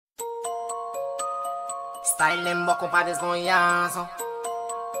Style limbo compadre sgogliato.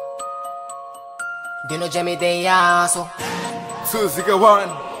 Deeno Jamie Deyaso.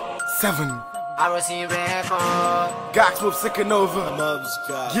 201-7 ROC record. Gax move second over.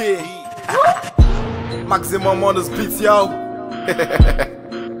 Yeah. Maximum on this beat, yo.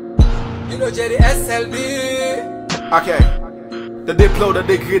 Deeno Jerry SLB. Okay. The Diplo, the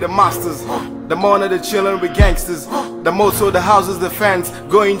degree, the masters. The morning, the chillin' with gangsters. The motto, the houses, the fans.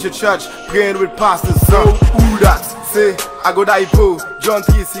 Going to church, praying with pastors. So, ooh, that. Say, I go die po. John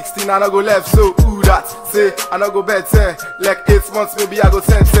 3:16, and I go left. So, ooh, that. Say, I no go better. Like 8 months, maybe I go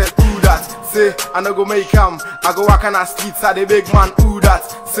 10. Say, ooh, that. Say, I no go make I go walk on the streets, I the big man. Ooh, that.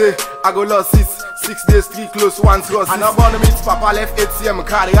 Say, I go lost 6 days, 3 close, 1 cross. And I born to meet Papa left ATM,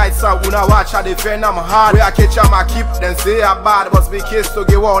 car the right side. When I watch, I defend, I'm hard. Where I catch him, I keep, then say I'm bad. But be case to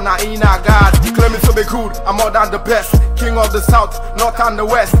get one, I ain't a god. Claim me to be good, I'm more than the best. King of the south, north and the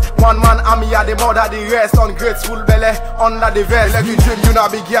west. One man army, I the more than the rest. Ungrateful belly, under the vest. Let you dream, you know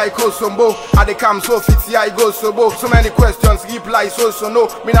big guy, go sombo. I the cam so fit, I go so bo. So many questions, reply so no.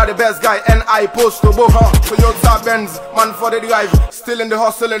 Me not the best guy, and I post to bo. So you start Benz, man for the drive. Still in the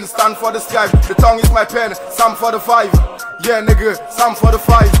hustle and stand for the strive. The tongue is my pen, Sam for the 5. Yeah nigga, Sam for the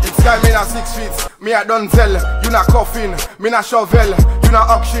 5. It's guy me not 6 feet, me I don't tell. You not coffin, me not shovel. You not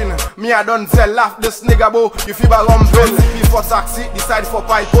auction, me I don't tell. Laugh this nigga bo, you feel by rumble. CP for taxi, decide for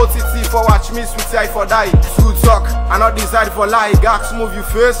pile. OTT for watch me, sweet eye for die. School talk, I not decide for lie. Gax move you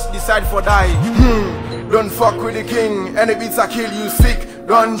first, decide for die. Don't fuck with the king, any beats I kill you sick.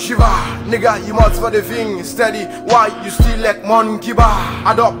 Don't shiver, nigga, you must for the thing. Steady, why you still like monkey bar?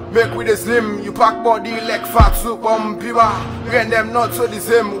 Add up, make with the slim. You pack body like fat soup on bar. Rent them not so the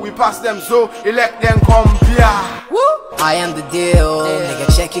same. We pass them so, elect them come here. I am the deal, nigga,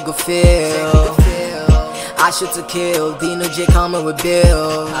 check you go feel. I shoot to kill, Deeno J coming with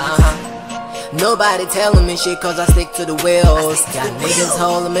Bill. Nobody telling me shit cause I stick to the wheels. Got niggas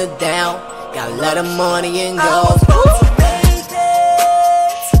holding me down, got a lot of money and gold.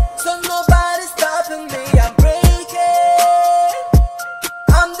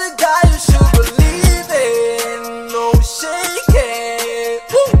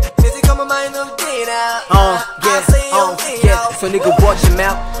 So nigga watch your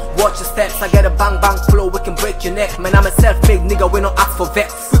mouth, watch your steps. I get a bang bang flow, we can break your neck. Man I'm a self-made nigga, we don't ask for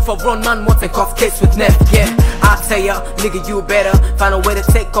vex. Quick for run man, once and cuff case with Neff. Yeah, I tell ya, nigga you better find a way to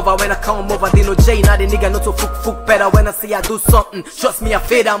take cover when I come over. Deeno J, now the nigga not to fuck better. When I see I do something, trust me I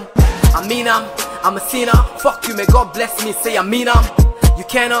fade am. I mean I'm a sinner. Fuck you, may God bless me, say I mean you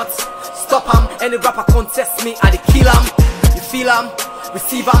cannot stop him. Any rapper contest me, I the kill him. You feel him?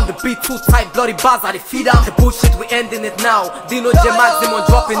 Receive the beat too tight, bloody bars, I feed am. The bullshit, we ending it now. Deeno J Maximum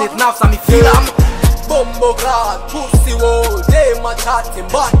dropping it now, so me feel am. Bumbo clad, pussy wall, they my chatting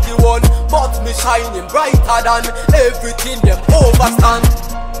back the one. But me shining brighter than everything them overstand.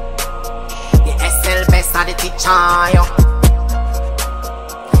 The SL best are the teacher, yo.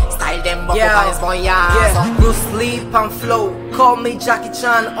 Style them buckle yeah. Boy, yeah. You sleep and flow. Call me Jackie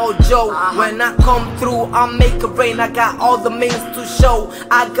Chan or Joe. When I come through, I make it rain. I got all the means to show.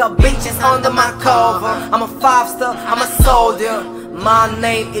 I got bitches under my cover. I'm a 5-star, I'm a soldier. My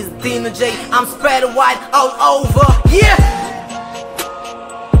name is Deeno J. I'm spread wide all over. Yeah.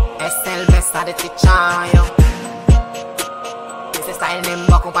 SL best are the teacher, yo. This is style name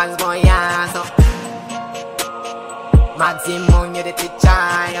buckle pants boy, yeah. So Maximum, you're the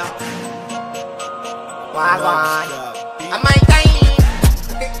teacher, yo. Wagwan. I might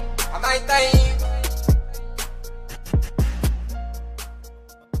die.